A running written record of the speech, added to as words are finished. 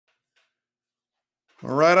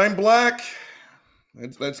All right, I'm Black.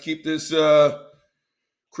 Let's keep this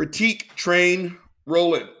critique train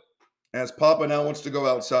rolling as Papa now wants to go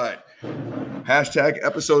outside. Hashtag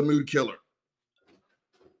episode mood killer.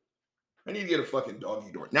 I need to get a fucking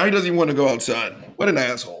doggy door. Now he doesn't even want to go outside. What an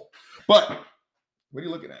asshole. But what are you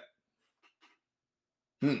looking at?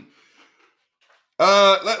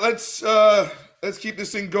 Let's keep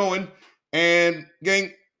this thing going. And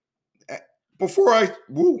gang, before I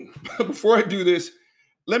do this,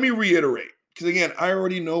 let me reiterate. Because again, I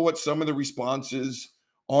already know what some of the responses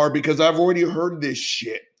are because I've already heard this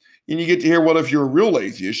shit. And you get to hear, well, if you're a real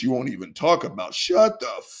atheist, you won't even talk about. Shut the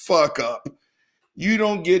fuck up. You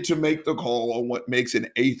don't get to make the call on what makes an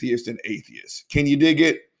atheist an atheist. Can you dig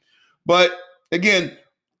it? But again,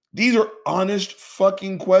 these are honest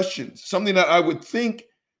fucking questions. Something that I would think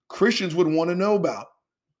Christians would want to know about.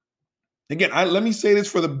 Again, let me say this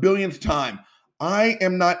for the billionth time. I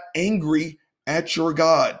am not angry at your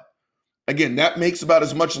God. Again, that makes about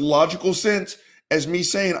as much logical sense as me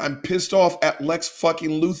saying I'm pissed off at Lex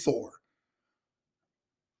fucking Luthor.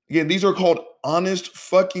 Again, these are called honest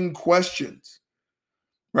fucking questions,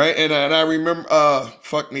 right? And I remember,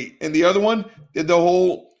 fuck me. And the other one did the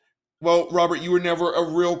whole, well, Robert, you were never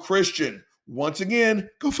a real Christian. Once again,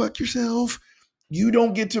 go fuck yourself. You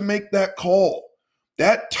don't get to make that call.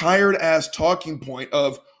 That tired ass talking point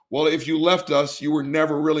of, well, if you left us, you were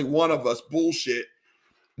never really one of us bullshit.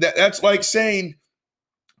 That's like saying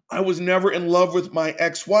I was never in love with my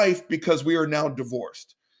ex-wife because we are now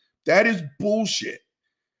divorced. That is bullshit,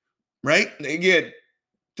 right? Again,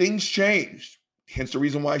 things changed. Hence the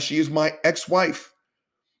reason why she is my ex-wife.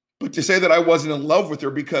 But to say that I wasn't in love with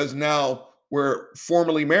her because now we're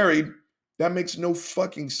formally married, that makes no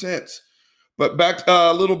fucking sense. But back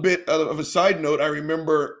a little bit of a side note, I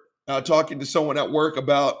remember talking to someone at work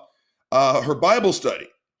about her Bible study.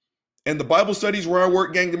 And the Bible studies where I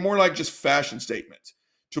work, gang, they're more like just fashion statements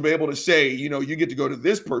to be able to say, you know, you get to go to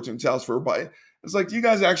this person's house for a Bible. It's like, do you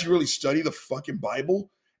guys actually really study the fucking Bible?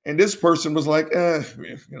 And this person was like,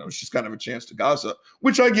 it's just kind of a chance to gossip,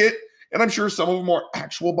 which I get. And I'm sure some of them are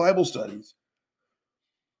actual Bible studies.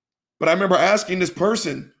 But I remember asking this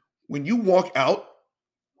person, when you walk out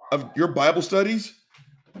of your Bible studies,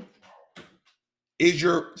 is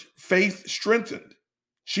your faith strengthened?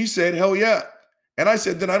 She said, hell yeah. And I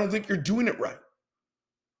said, then I don't think you're doing it right.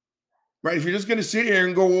 Right? If you're just going to sit here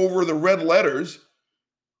and go over the red letters,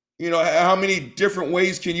 you know, how many different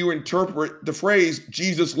ways can you interpret the phrase,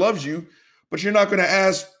 Jesus loves you, but you're not going to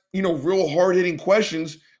ask, you know, real hard-hitting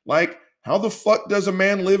questions like, how the fuck does a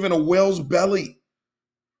man live in a whale's belly?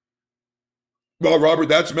 Well, Robert,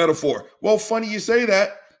 that's metaphor. Well, funny you say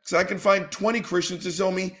that, because I can find 20 Christians to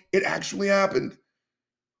tell me it actually happened.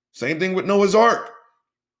 Same thing with Noah's Ark.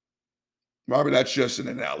 Robert, that's just an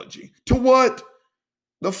analogy. To what?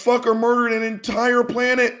 The fucker murdered an entire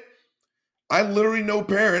planet. I literally know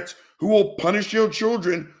parents who will punish their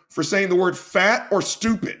children for saying the word fat or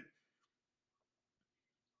stupid.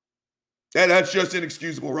 That's just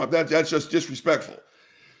inexcusable, Rob. That's just disrespectful.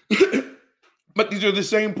 But these are the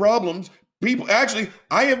same problems. People, actually,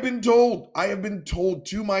 I have been told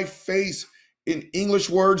to my face in English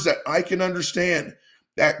words that I can understand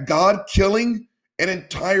that God killing an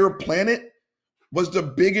entire planet was the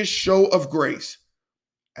biggest show of grace.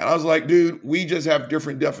 And I was like, dude, we just have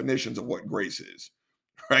different definitions of what grace is,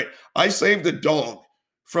 right? I saved a dog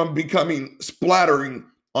from splattering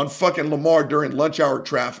on fucking Lamar during lunch hour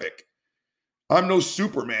traffic. I'm no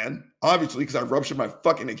Superman, obviously, because I ruptured my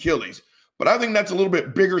fucking Achilles. But I think that's a little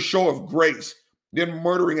bit bigger show of grace than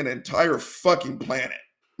murdering an entire fucking planet,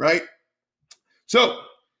 right? So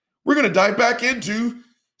we're going to dive back into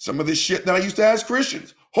some of this shit that I used to ask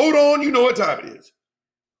Christians. Hold on, you know what time it is.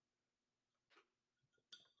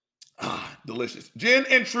 Delicious. Gin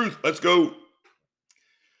and truth. Let's go.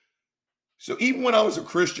 So even when I was a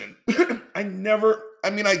Christian, I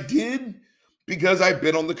did because I've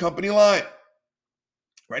been on the company line,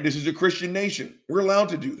 right? This is a Christian nation. We're allowed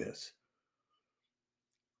to do this.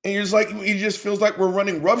 And you're just like, it just feels like we're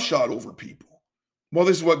running roughshod over people. Well,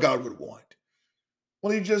 this is what God would want.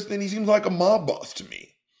 Well, he seems like a mob boss to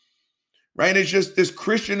me, right? It's just this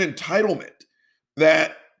Christian entitlement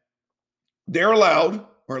that they're allowed,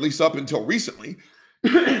 or at least up until recently,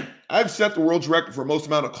 I've set the world's record for most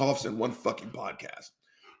amount of coughs in one fucking podcast.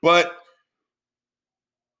 But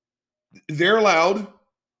they're allowed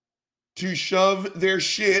to shove their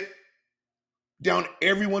shit down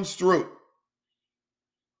everyone's throat.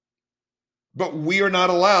 But we are not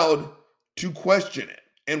allowed to question it.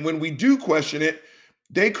 And when we do question it,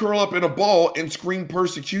 they curl up in a ball and scream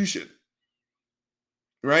persecution.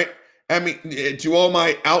 Right? I mean, to all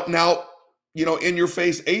my out and out in your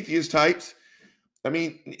face atheist types. I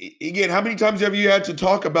mean, again, how many times have you had to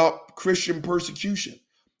talk about Christian persecution?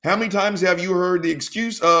 How many times have you heard the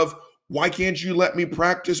excuse of, why can't you let me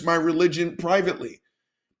practice my religion privately?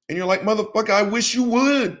 And you're like, motherfucker, I wish you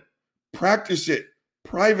would practice it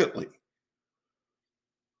privately.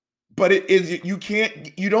 But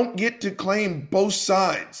you don't get to claim both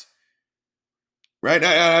sides, right?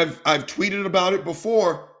 I've tweeted about it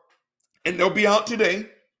before, and they'll be out today.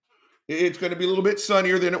 It's going to be a little bit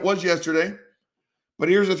sunnier than it was yesterday. But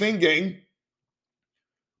here's the thing, gang.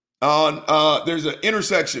 There's an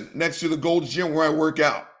intersection next to the Gold's Gym where I work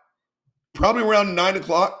out. Probably around 9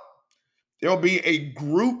 o'clock, there'll be a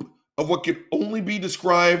group of what can only be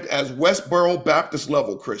described as Westboro Baptist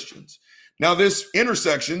level Christians. Now, this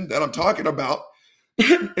intersection that I'm talking about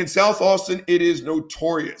in South Austin, it is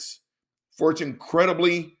notorious for its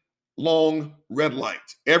incredibly long red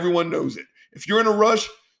lights. Everyone knows it. If you're in a rush,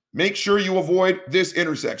 make sure you avoid this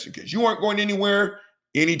intersection because you aren't going anywhere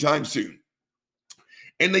anytime soon.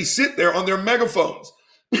 And they sit there on their megaphones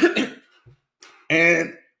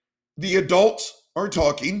and the adults are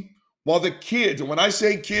talking while the kids, and when I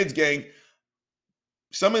say kids, gang,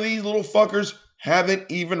 some of these little fuckers haven't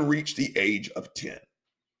even reached the age of 10.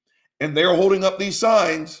 And they're holding up these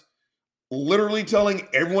signs, literally telling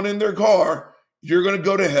everyone in their car, you're going to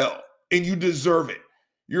go to hell and you deserve it.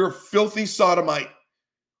 You're a filthy sodomite.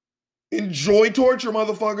 Enjoy torture,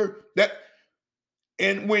 motherfucker.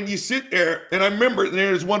 And when you sit there, and I remember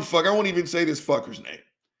there's one fucker, I won't even say this fucker's name.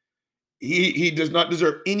 He does not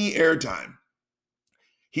deserve any airtime.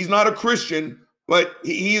 He's not a Christian, but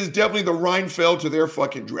he is definitely the Reinfeld to their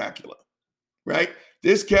fucking Dracula, right?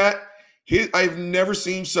 This cat, I've never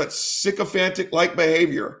seen such sycophantic-like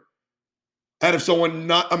behavior out of someone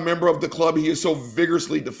not a member of the club he is so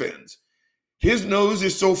vigorously defends. His nose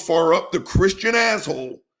is so far up the Christian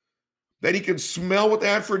asshole that he can smell what they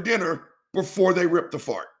had for dinner before they rip the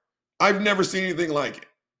fart. I've never seen anything like it.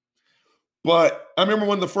 But I remember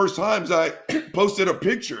one of the first times I posted a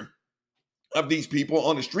picture of these people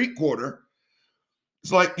on the street corner.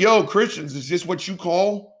 It's like, yo, Christians, is this what you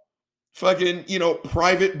call fucking,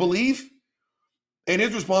 private belief? And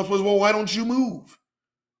his response was, well, why don't you move?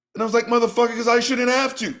 And I was like, motherfucker, because I shouldn't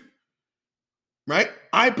have to. Right?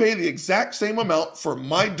 I pay the exact same amount for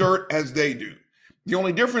my dirt as they do. The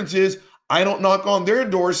only difference is I don't knock on their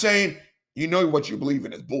door saying, you know what you believe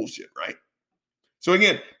in is bullshit, right? So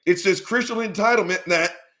again, it's this Christian entitlement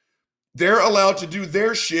that they're allowed to do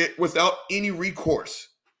their shit without any recourse,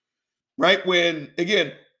 right? When,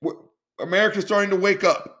 again, America's starting to wake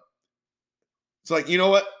up. It's like, you know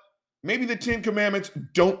what? Maybe the 10 Commandments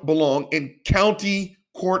don't belong in county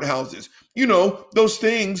courthouses. Those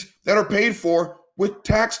things that are paid for with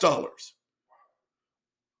tax dollars.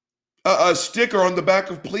 A sticker on the back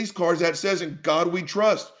of police cars that says, in God we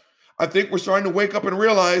trust. I think we're starting to wake up and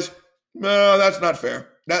realize, no, that's not fair.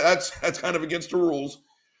 That's kind of against the rules,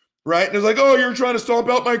 right? And it's like, oh, you're trying to stomp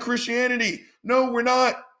out my Christianity. No, we're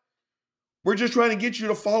not. We're just trying to get you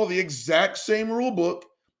to follow the exact same rule book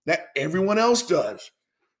that everyone else does,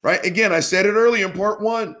 right? Again, I said it earlier in part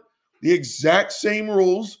 1. The exact same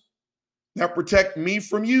rules that protect me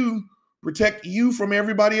from you, protect you from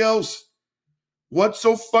everybody else. What's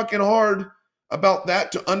so fucking hard about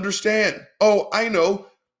that to understand? Oh, I know.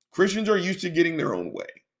 Christians are used to getting their own way,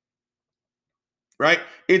 right?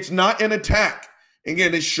 It's not an attack.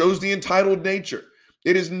 Again, it shows the entitled nature.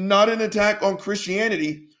 It is not an attack on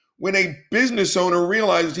Christianity when a business owner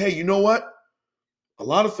realizes, hey, you know what? A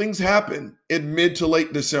lot of things happen in mid to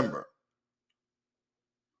late December.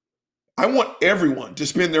 I want everyone to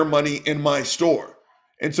spend their money in my store.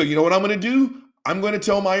 And so you know what I'm going to do? I'm going to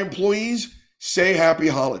tell my employees, say happy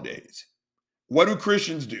holidays. What do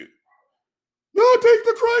Christians do? No, take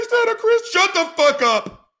the Christ out of Christ. Shut the fuck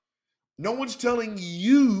up. No one's telling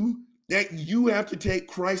you that you have to take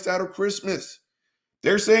Christ out of Christmas.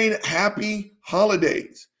 They're saying happy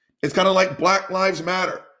holidays. It's kind of like Black Lives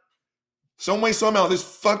Matter. Some way, somehow, this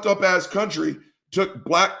fucked up ass country took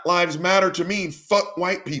Black Lives Matter to mean fuck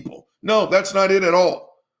white people. No, that's not it at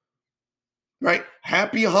all. Right?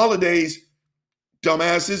 Happy holidays,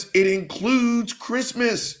 dumbasses. It includes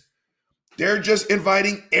Christmas. They're just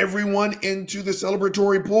inviting everyone into the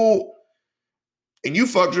celebratory pool. And you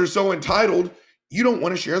fuckers are so entitled, you don't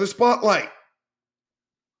want to share the spotlight.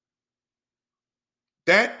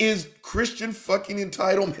 That is Christian fucking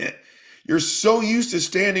entitlement. You're so used to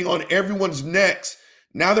standing on everyone's necks.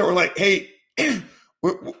 Now that we're like, hey,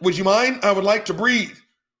 would you mind? I would like to breathe.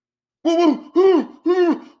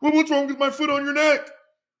 What's wrong with my foot on your neck?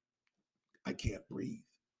 I can't breathe.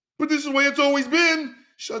 But this is the way it's always been.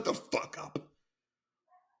 Shut the fuck up.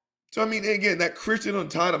 So, I mean, again, that Christian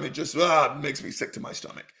entitlement just makes me sick to my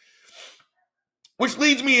stomach. Which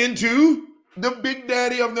leads me into the big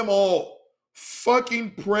daddy of them all,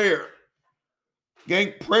 fucking prayer.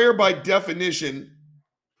 Gang, prayer by definition,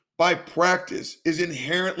 by practice, is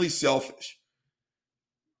inherently selfish.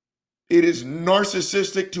 It is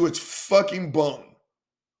narcissistic to its fucking bone.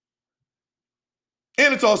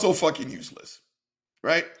 And it's also fucking useless,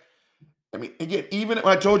 right? I mean, again, even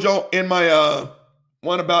I told y'all in my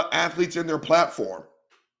one about athletes and their platform,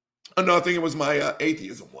 no, I think it was my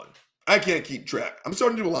atheism one. I can't keep track. I'm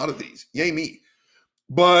starting to do a lot of these. Yay me.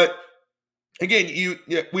 But again,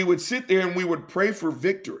 we would sit there and we would pray for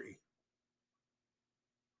victory.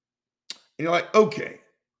 And you're like, okay.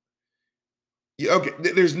 Yeah, okay.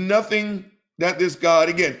 There's nothing that this God,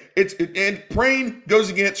 again, and praying goes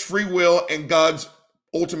against free will and God's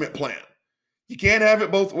ultimate plan. You can't have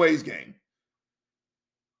it both ways, gang.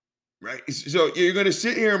 Right? So you're going to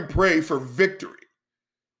sit here and pray for victory.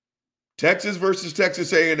 Texas versus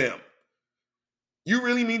Texas A&M. You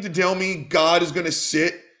really mean to tell me God is going to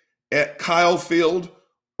sit at Kyle Field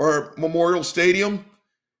or Memorial Stadium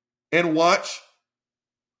and watch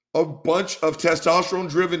a bunch of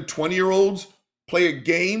testosterone-driven 20-year-olds play a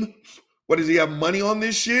game? What, does he have money on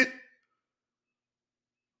this shit?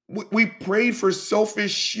 We prayed for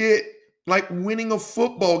selfish shit like winning a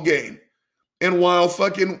football game. And while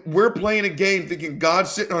fucking we're playing a game thinking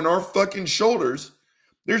God's sitting on our fucking shoulders,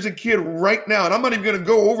 there's a kid right now, and I'm not even going to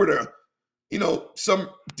go over to, some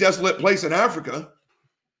desolate place in Africa.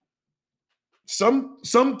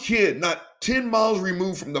 Some kid not 10 miles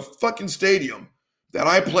removed from the fucking stadium that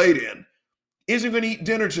I played in isn't going to eat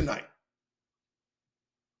dinner tonight.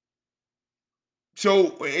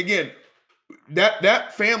 So again,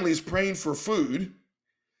 that family is praying for food.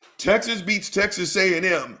 Texas beats Texas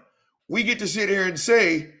A&M. We get to sit here and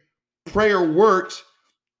say prayer works.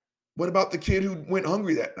 What about the kid who went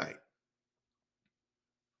hungry that night?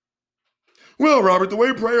 Well, Robert, the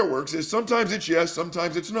way prayer works is sometimes it's yes,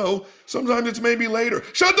 sometimes it's no, sometimes it's maybe later.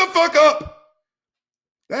 Shut the fuck up!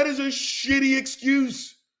 That is a shitty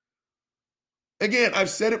excuse. Again,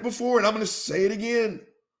 I've said it before and I'm going to say it again.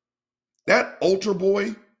 That altar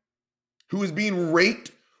boy who is being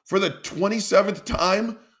raped for the 27th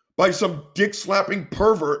time by some dick-slapping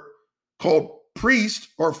pervert called priest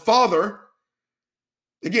or father,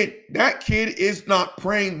 again, that kid is not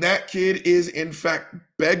praying. That kid is, in fact,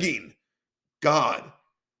 begging God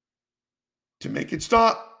to make it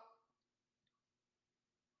stop.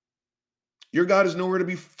 Your God is nowhere to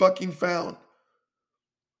be fucking found.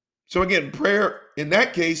 So again, prayer in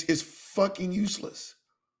that case is fucking useless.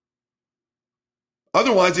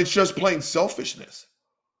 Otherwise, it's just plain selfishness,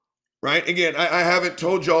 right? Again, I haven't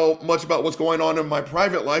told y'all much about what's going on in my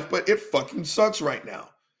private life, but it fucking sucks right now.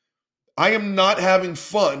 I am not having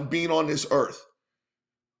fun being on this earth,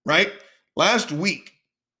 right? Last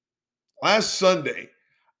Sunday,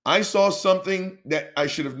 I saw something that I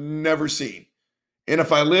should have never seen. And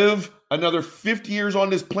if I live another 50 years on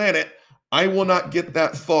this planet, I will not get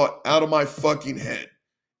that thought out of my fucking head.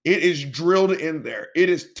 It is drilled in there. It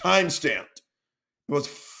is time-stamped. It was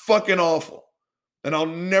fucking awful. And I'll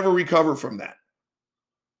never recover from that.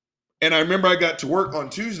 And I remember I got to work on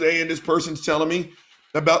Tuesday and this person's telling me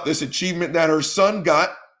about this achievement that her son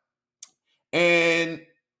got. And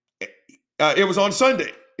it was on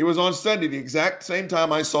Sunday. It was on Sunday, the exact same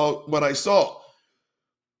time I saw what I saw.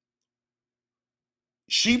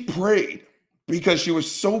 She prayed because she was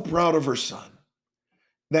so proud of her son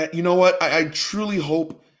that, you know what, I truly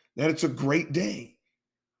hope that it's a great day.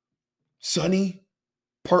 Sunny,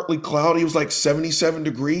 partly cloudy. It was like 77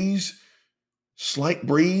 degrees, slight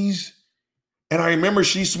breeze. And I remember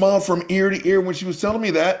she smiled from ear to ear when she was telling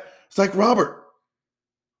me that. It's like, Robert,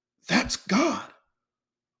 that's God.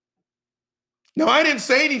 Now, I didn't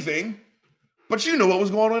say anything, but you know what was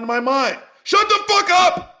going on in my mind. Shut the fuck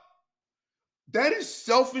up! That is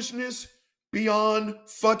selfishness beyond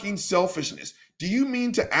fucking selfishness. Do you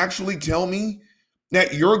mean to actually tell me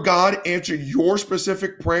that your God answered your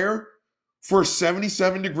specific prayer for a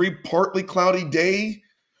 77-degree, partly cloudy day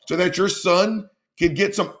so that your son could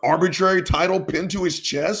get some arbitrary title pinned to his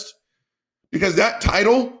chest? Because that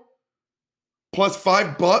title plus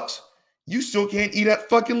 $5, you still can't eat at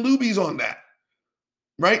fucking Luby's on that.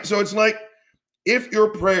 Right? So it's like, if your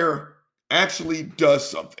prayer actually does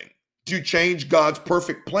something to change God's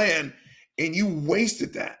perfect plan and you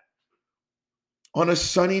wasted that on a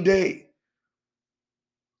sunny day,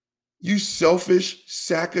 you selfish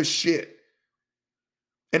sack of shit.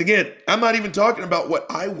 And again, I'm not even talking about what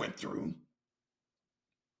I went through.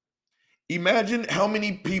 Imagine how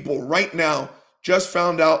many people right now just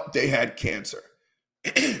found out they had cancer.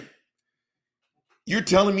 You're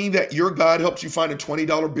telling me that your God helps you find a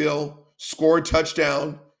 $20 bill, score a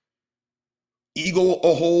touchdown, eagle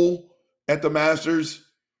a hole at the Masters.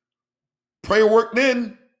 Prayer worked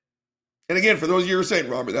then. And again, for those of you who are saying,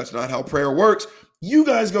 Robert, that's not how prayer works, you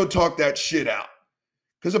guys go talk that shit out.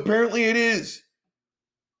 Because apparently it is.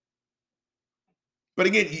 But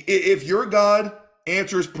again, if your God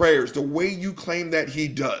answers prayers the way you claim that he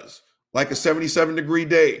does, like a 77-degree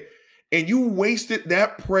day, and you wasted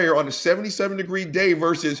that prayer on a 77-degree day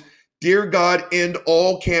versus, dear God, end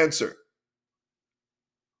all cancer,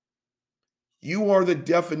 you are the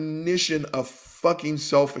definition of fucking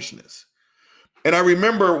selfishness. And I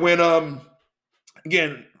remember when,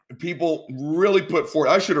 again, people really put forward,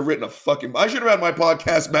 I should have had my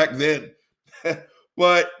podcast back then.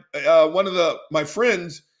 But one of my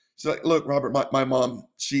friends, she's like, look, Robert, my mom,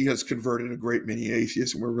 she has converted a great many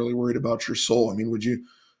atheists, and we're really worried about your soul. I mean, would you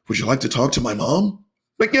like to talk to my mom?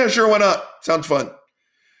 Like, yeah, sure, why not? Sounds fun.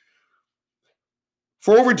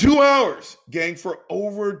 For over 2 hours, gang,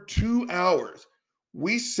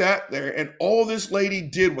 we sat there, and all this lady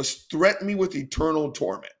did was threaten me with eternal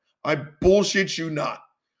torment. I bullshit you not.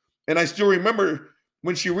 And I still remember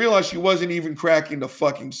when she realized she wasn't even cracking the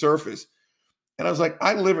fucking surface. And I was like,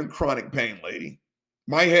 I live in chronic pain, lady.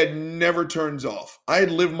 My head never turns off. I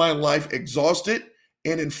had lived my life exhausted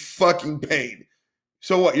and in fucking pain.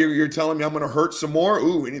 So what, you're telling me I'm going to hurt some more?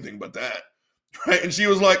 Ooh, anything but that. Right? And she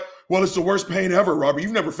was like, well, it's the worst pain ever, Robert.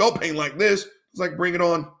 You've never felt pain like this. It's like, bring it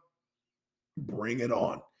on. Bring it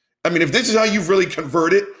on. I mean, if this is how you've really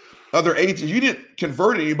converted other atheists, you didn't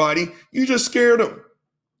convert anybody. You just scared them.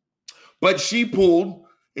 But she pulled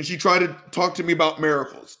and she tried to talk to me about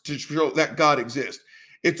miracles to show that God exists.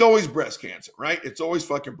 It's always breast cancer, right? It's always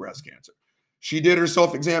fucking breast cancer. She did her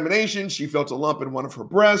self-examination. She felt a lump in one of her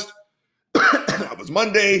breasts. That was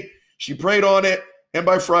Monday. She prayed on it. And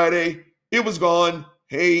by Friday, it was gone.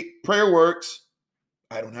 Hey, prayer works.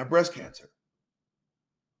 I don't have breast cancer.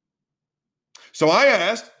 So I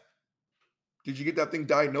asked, did you get that thing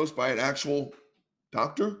diagnosed by an actual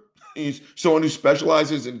doctor? He's someone who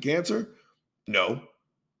specializes in cancer? No.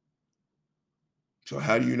 So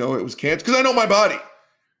how do you know it was cancer? Because I know my body.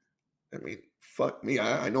 I mean, fuck me.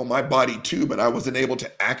 I know my body too, but I wasn't able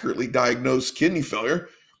to accurately diagnose kidney failure.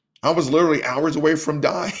 I was literally hours away from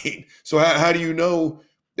dying. So how do you know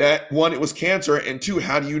that, one, it was cancer, and two,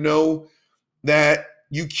 how do you know that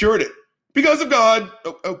you cured it? Because of God.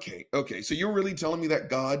 Okay. So you're really telling me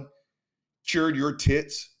that God cured your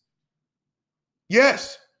tits?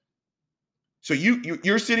 Yes. So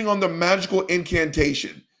you're sitting on the magical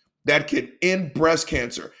incantation that can end breast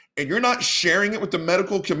cancer, and you're not sharing it with the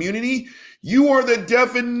medical community? You are the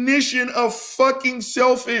definition of fucking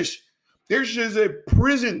selfish. There's just a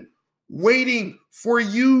prison waiting for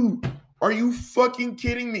you. Are you fucking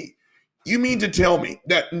kidding me? You mean to tell me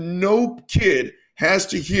that no kid has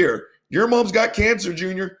to hear, your mom's got cancer,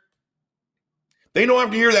 Junior? They don't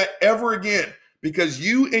have to hear that ever again, because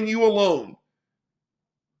you and you alone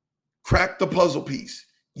cracked the puzzle piece.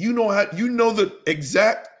 You know the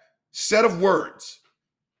exact set of words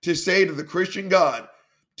to say to the Christian God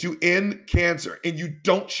to end cancer, and you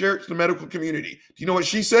don't share it to the medical community. Do you know what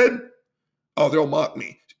she said? Oh, they'll mock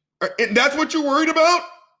me. And that's what you're worried about?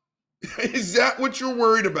 Is that what you're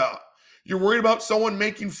worried about? You're worried about someone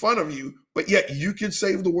making fun of you, but yet you could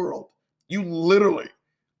save the world. You literally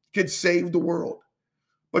could save the world.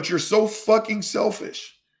 But you're so fucking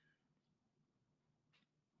selfish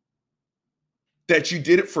that you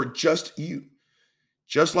did it for just you.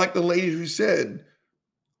 Just like the lady who said,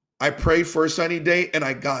 I prayed for a sunny day and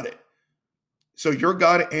I got it. So your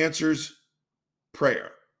God answers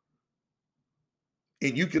prayer.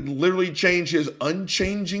 And you can literally change his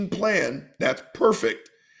unchanging plan. That's perfect.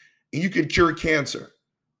 And you can cure cancer,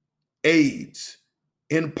 AIDS,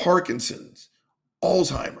 end Parkinson's,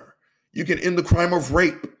 Alzheimer. You can end the crime of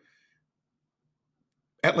rape,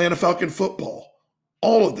 Atlanta Falcon football,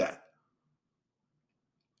 all of that.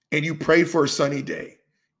 And you prayed for a sunny day.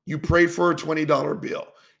 You prayed for a $20 bill.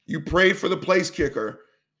 You prayed for the place kicker.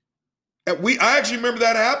 And I actually remember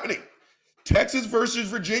that happening. Texas versus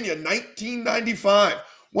Virginia, 1995.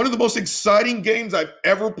 One of the most exciting games I've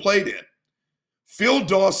ever played in. Phil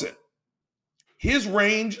Dawson, his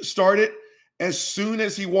range started as soon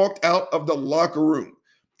as he walked out of the locker room.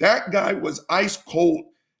 That guy was ice cold.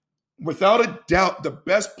 Without a doubt, the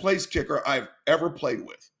best place kicker I've ever played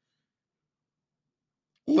with.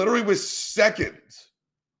 Literally with seconds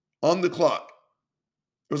on the clock.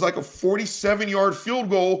 It was like a 47-yard field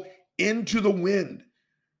goal into the wind.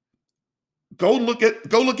 Go look at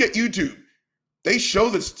YouTube. They show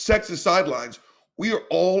the Texas sidelines. We are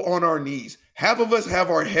all on our knees. Half of us have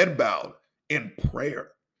our head bowed in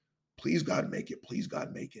prayer. Please, God, make it. Please,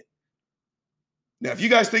 God, make it. Now, if you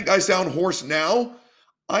guys think I sound hoarse now,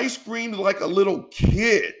 I screamed like a little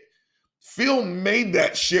kid. Phil made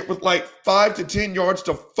that shit with like 5 to 10 yards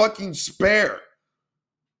to fucking spare.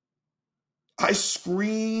 I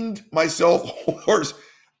screamed myself hoarse.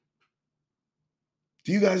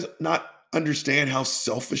 Do you guys not understand how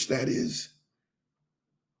selfish that is?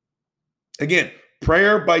 Again,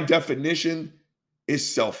 prayer by definition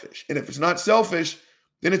is selfish. And if it's not selfish,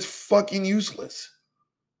 then it's fucking useless.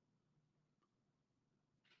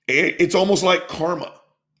 It's almost like karma,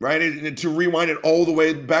 right? And to rewind it all the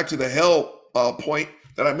way back to the hell point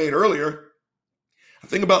that I made earlier, I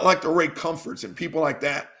think about like the Ray Comforts and people like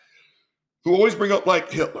that who always bring up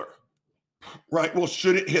like Hitler, right? Well,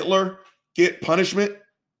 shouldn't Hitler get punishment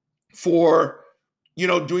for,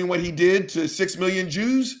 doing what he did to 6 million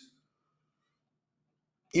Jews?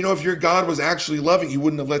 If your God was actually loving, he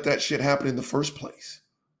wouldn't have let that shit happen in the first place.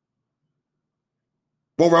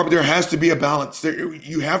 Well, Robert, there has to be a balance.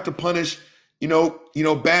 You have to punish,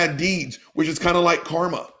 bad deeds, which is kind of like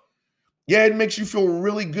karma. Yeah, it makes you feel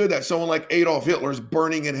really good that someone like Adolf Hitler is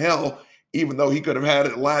burning in hell, even though he could have had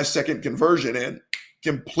a last-second conversion and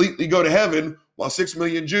completely go to heaven, while 6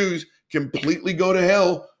 million Jews completely go to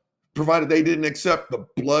hell, provided they didn't accept the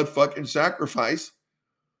blood fucking sacrifice.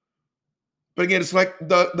 But again, it's like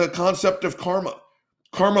the concept of karma.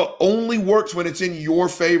 Karma only works when it's in your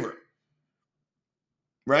favor.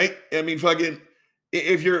 Right? I mean, fucking,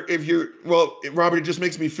 Robert, it just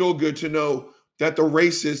makes me feel good to know that the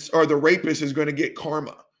racist or the rapist is going to get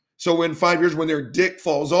karma. So in 5 years, when their dick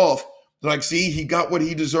falls off, they're like, see, he got what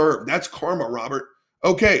he deserved. That's karma, Robert.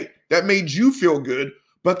 Okay, that made you feel good.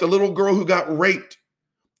 But the little girl who got raped,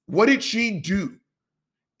 what did she do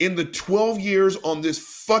in the 12 years on this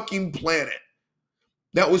fucking planet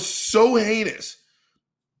that was so heinous?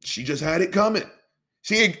 She just had it coming.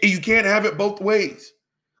 See, you can't have it both ways.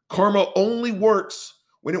 Karma only works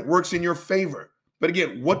when it works in your favor. But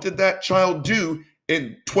again, what did that child do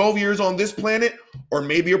in 12 years on this planet or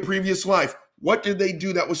maybe a previous life? What did they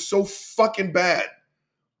do that was so fucking bad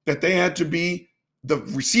that they had to be the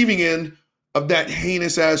receiving end of that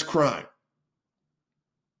heinous ass crime?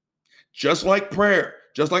 Just like prayer,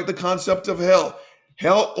 just like the concept of hell,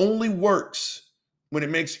 hell only works when it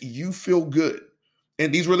makes you feel good.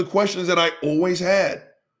 And these were the questions that I always had.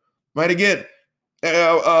 Right? Again,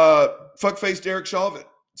 fuckface Derek Chauvin.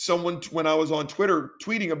 Someone, when I was on Twitter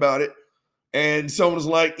tweeting about it, and someone was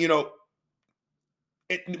like,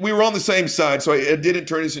 we were on the same side, so it didn't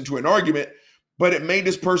turn this into an argument, but it made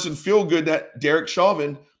this person feel good that Derek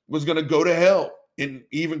Chauvin was going to go to hell, and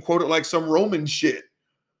even quote it like some Roman shit.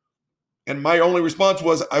 And my only response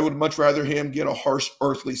was, I would much rather him get a harsh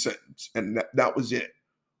earthly sentence. And that was it.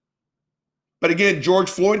 But again, George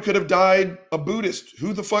Floyd could have died a Buddhist.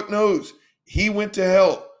 Who the fuck knows? He went to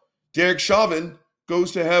hell. Derek Chauvin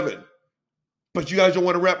goes to heaven. But you guys don't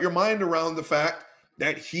want to wrap your mind around the fact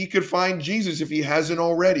that he could find Jesus if he hasn't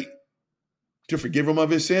already to forgive him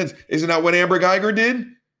of his sins. Isn't that what Amber Geiger did?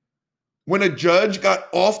 When a judge got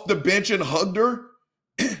off the bench and hugged her,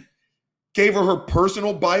 gave her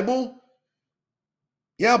personal Bible.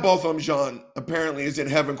 Yeah, Botham Jean apparently is in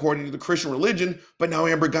heaven according to the Christian religion, but now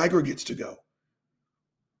Amber Geiger gets to go.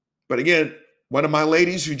 But again, one of my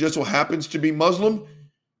ladies who just so happens to be Muslim,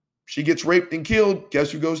 she gets raped and killed.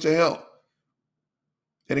 Guess who goes to hell?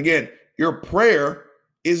 And again, your prayer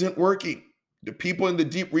isn't working. The people in the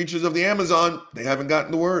deep reaches of the Amazon, they haven't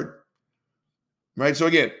gotten the word. Right? So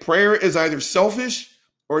again, prayer is either selfish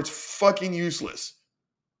or it's fucking useless.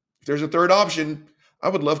 If there's a third option, I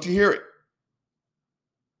would love to hear it.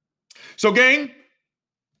 So gang,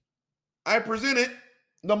 I presented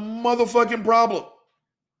the motherfucking problem.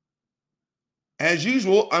 As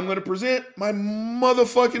usual, I'm going to present my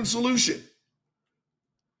motherfucking solution.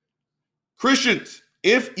 Christians,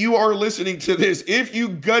 if you are listening to this, if you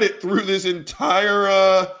gut it through this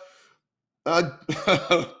entire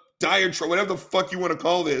diatribe, whatever the fuck you want to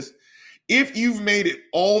call this, if you've made it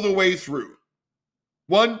all the way through,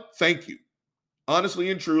 one, thank you.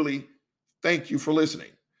 Honestly and truly, thank you for listening.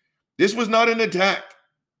 This was not an attack.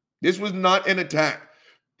 This was not an attack.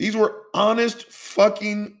 These were honest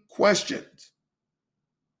fucking questions.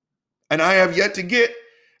 And I have yet to get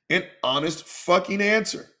an honest fucking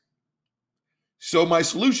answer. So my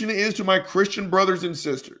solution is to my Christian brothers and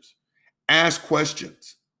sisters, ask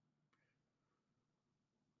questions.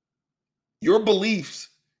 Your beliefs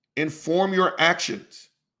inform your actions.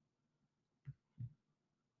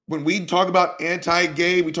 When we talk about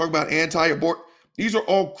anti-gay, we talk about anti-abort, these are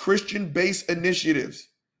all Christian-based initiatives.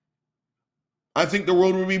 I think the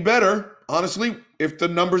world would be better, honestly, if the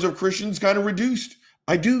numbers of Christians kind of reduced,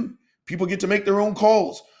 I do. People get to make their own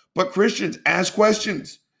calls. But Christians, ask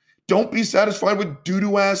questions. Don't be satisfied with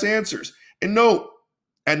doo-doo ass answers. And no,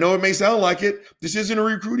 I know it may sound like it. This isn't a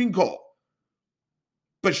recruiting call.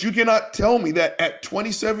 But you cannot tell me that at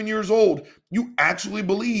 27 years old, you actually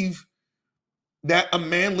believe that a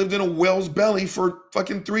man lived in a whale's belly for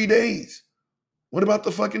fucking 3 days. What about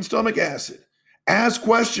the fucking stomach acid? Ask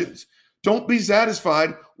questions. Don't be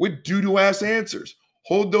satisfied with doo-doo ass answers.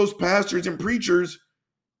 Hold those pastors and preachers,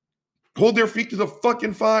 hold their feet to the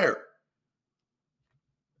fucking fire.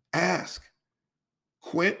 Ask.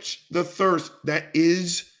 Quench the thirst that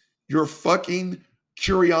is your fucking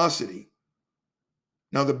curiosity.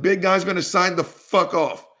 Now the big guy's going to sign the fuck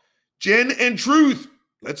off. Jen and Truth,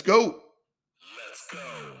 let's go. Let's go.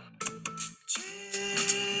 Jen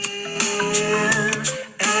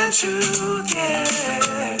and Truth,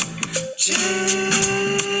 yeah. Jen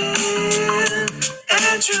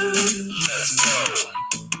and Truth, let's go.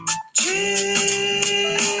 Jen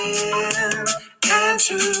and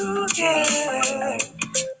Truth, yeah.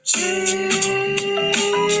 Jen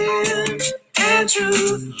and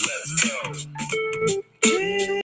Truth, let's go.